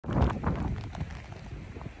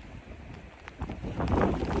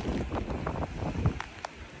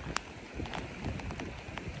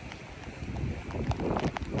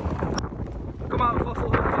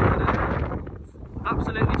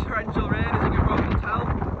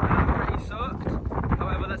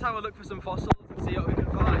some fossils and see what we can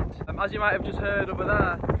find. As you might have just heard over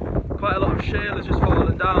there, quite a lot of shale has just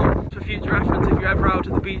fallen down. For future reference, if you're ever out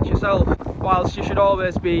at the beach yourself, whilst you should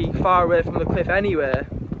always be far away from the cliff anyway,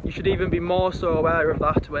 you should even be more so aware of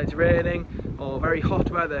that when it's raining or very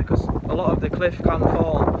hot weather, because a lot of the cliff can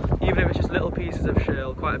fall. Even if it's just little pieces of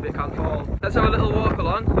shale, quite a bit can fall. Let's have a little walk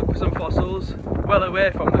along, look for some fossils, well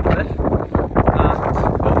away from the cliff,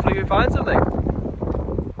 and hopefully we find something.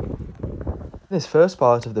 In this first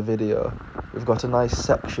part of the video, we've got a nice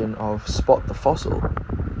section of Spot the Fossil,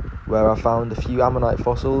 where I found a few ammonite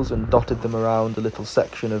fossils and dotted them around a little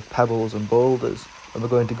section of pebbles and boulders, and we're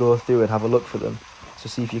going to go through and have a look for them, to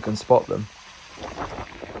see if you can spot them.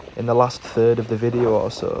 In the last third of the video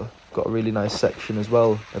or so, I've got a really nice section as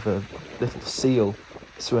well of a little seal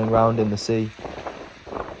swimming around in the sea.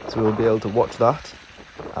 So we'll be able to watch that,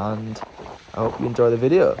 and I hope you enjoy the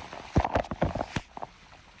video.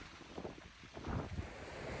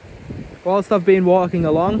 Whilst I've been walking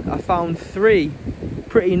along, I found 3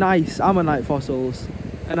 pretty nice ammonite fossils,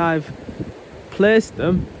 and I've placed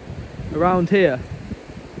them around here,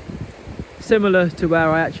 similar to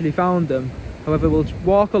where I actually found them. However, we'll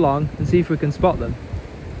walk along and see if we can spot them.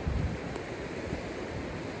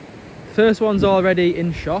 First one's already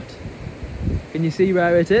in shot. Can you see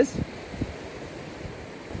where it is?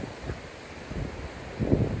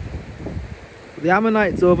 The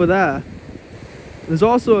ammonite's over there. There's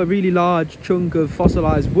also a really large chunk of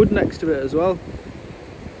fossilised wood next to it as well.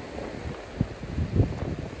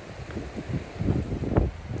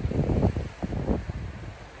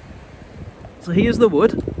 So here's the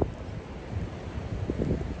wood.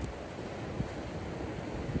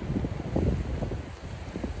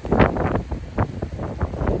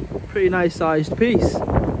 Pretty nice sized piece. And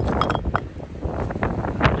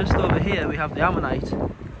just over here we have the ammonite.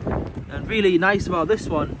 And really nice about this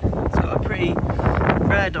one, it's got a pretty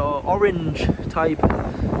red or orange type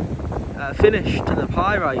finish to the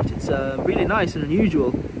pyrite. It's really nice and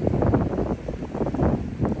unusual.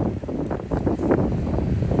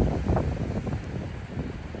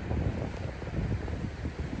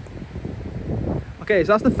 Okay,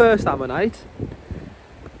 so that's the first ammonite.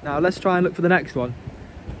 Now let's try and look for the next one.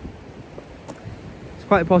 It's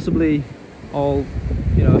quite possibly all,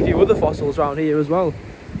 you know, a few other fossils around here as well.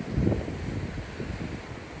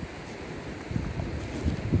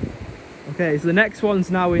 Okay, so the next one's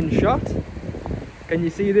now in shot. Can you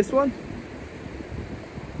see this one?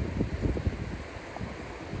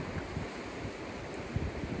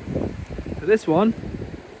 So this one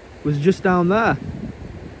was just down there,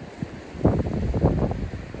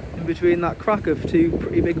 in between that crack of 2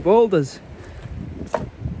 pretty big boulders.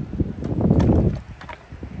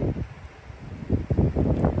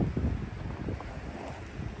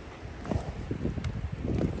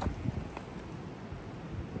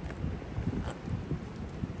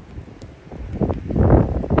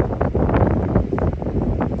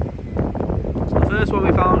 The first one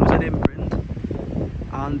we found was an imprint,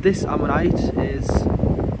 and this ammonite is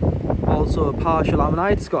also a partial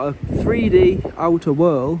ammonite. It's got a 3D outer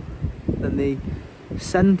whorl, then the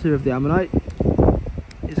centre of the ammonite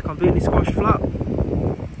is completely squashed flat.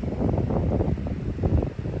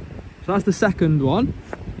 So that's the second one,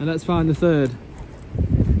 and let's find the third.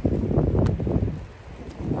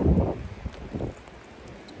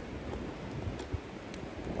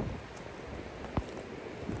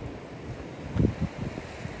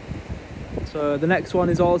 So the next one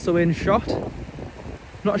is also in shot.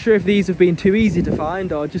 Not sure if these have been too easy to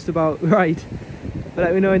find or just about right, but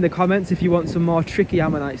let me know in the comments if you want some more tricky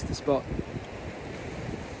ammonites to spot.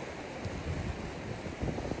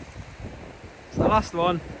 So the last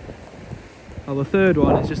one, well, the third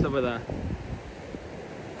one is just over there.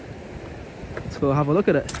 Let's go have a look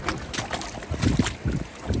at it.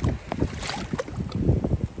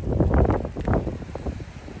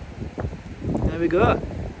 There we go.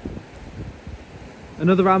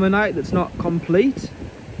 Another ammonite that's not complete.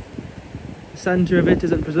 The centre of it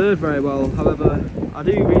isn't preserved very well, however I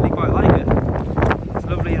do really quite like it. It's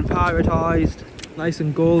lovely and pyritised, nice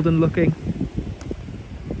and golden looking.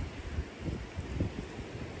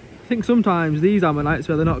 I think sometimes these ammonites,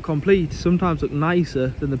 where they're not complete, sometimes look nicer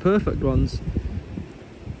than the perfect ones.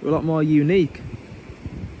 They're a lot more unique.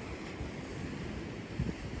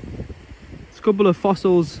 A couple of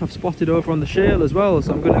fossils I've spotted over on the shale as well,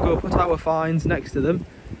 so I'm going to go put our finds next to them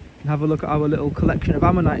and have a look at our little collection of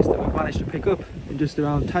ammonites that we've managed to pick up in just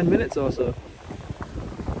around 10 minutes or so.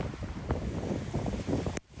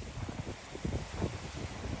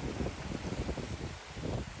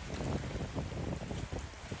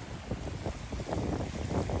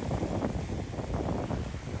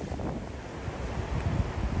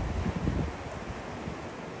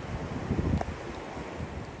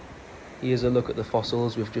 Here's a look at the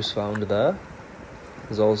fossils we've just found there.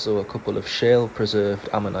 There's also a couple of shale preserved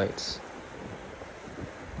ammonites.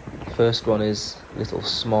 First one is little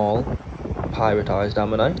small pyritized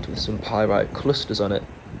ammonite with some pyrite clusters on it,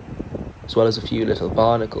 as well as a few little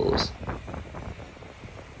barnacles.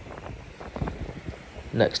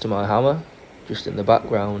 Next to my hammer, just in the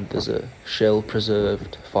background, there's a shale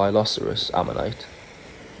preserved phyloceras ammonite.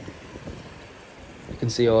 You can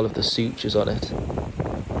see all of the sutures on it,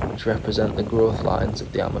 which represent the growth lines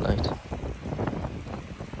of the ammonite.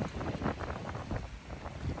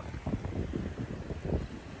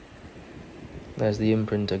 There's the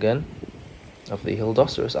imprint again of the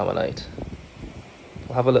Hildoceras ammonite.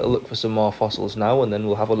 We'll have a little look for some more fossils now, and then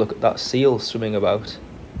we'll have a look at that seal swimming about.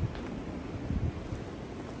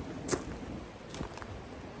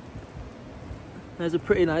 There's a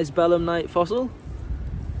pretty nice belemnite fossil.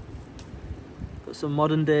 Got some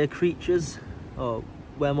modern day creatures, or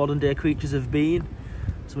where modern day creatures have been.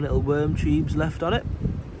 Some little worm tubes left on it.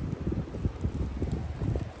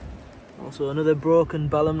 Also another broken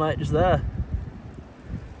belemnite just there.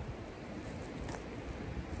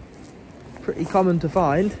 Pretty common to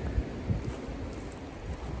find.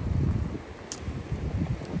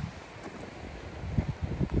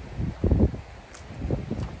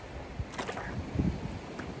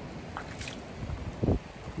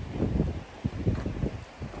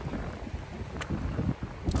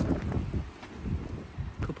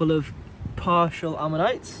 Couple of partial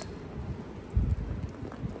ammonites.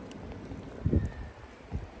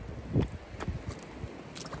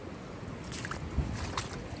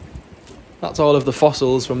 That's all of the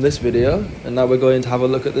fossils from this video, and now we're going to have a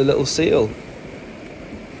look at the little seal.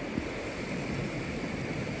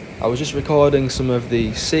 I was just recording some of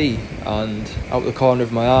the sea, and out the corner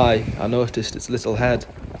of my eye I noticed its little head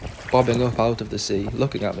bobbing up out of the sea,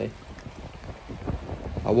 looking at me.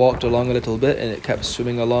 I walked along a little bit and it kept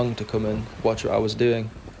swimming along to come and watch what I was doing.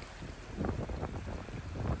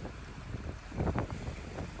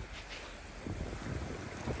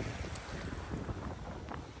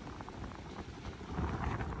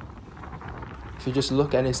 If you just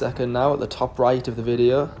look any second now at the top right of the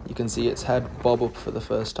video, you can see its head bob up for the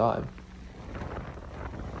first time.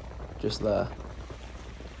 Just there.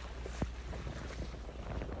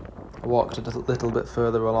 I walked a little bit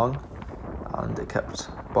further along and it kept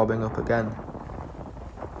bobbing up again,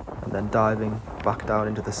 and then diving back down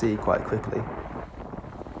into the sea quite quickly.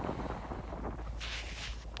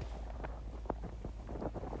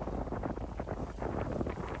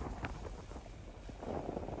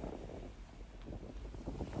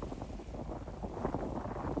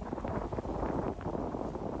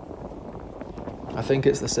 I think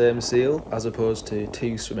it's the same seal, as opposed to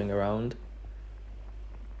two swimming around.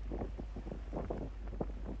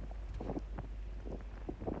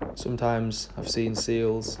 Sometimes I've seen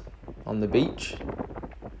seals on the beach,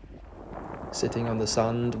 sitting on the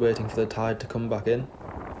sand waiting for the tide to come back in.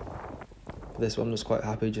 But this one was quite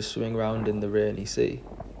happy just swimming around in the rainy sea.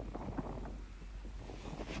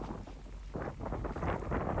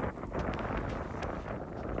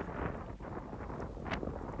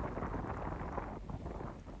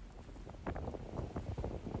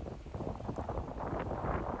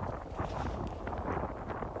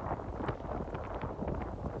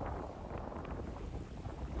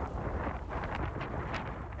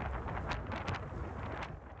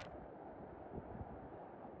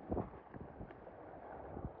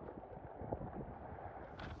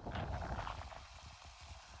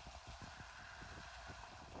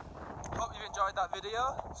 Hope you enjoyed that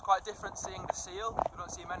video. It's quite different seeing the seal. We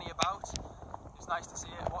don't see many about. It's nice to see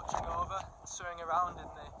it watching over, swimming around in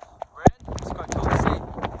the rain. It's quite cool to see.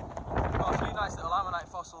 We've got a few nice little ammonite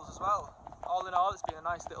fossils as well. All in all, it's been a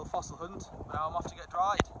nice little fossil hunt, but now I'm off to get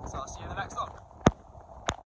dried, so I'll see you in the next one.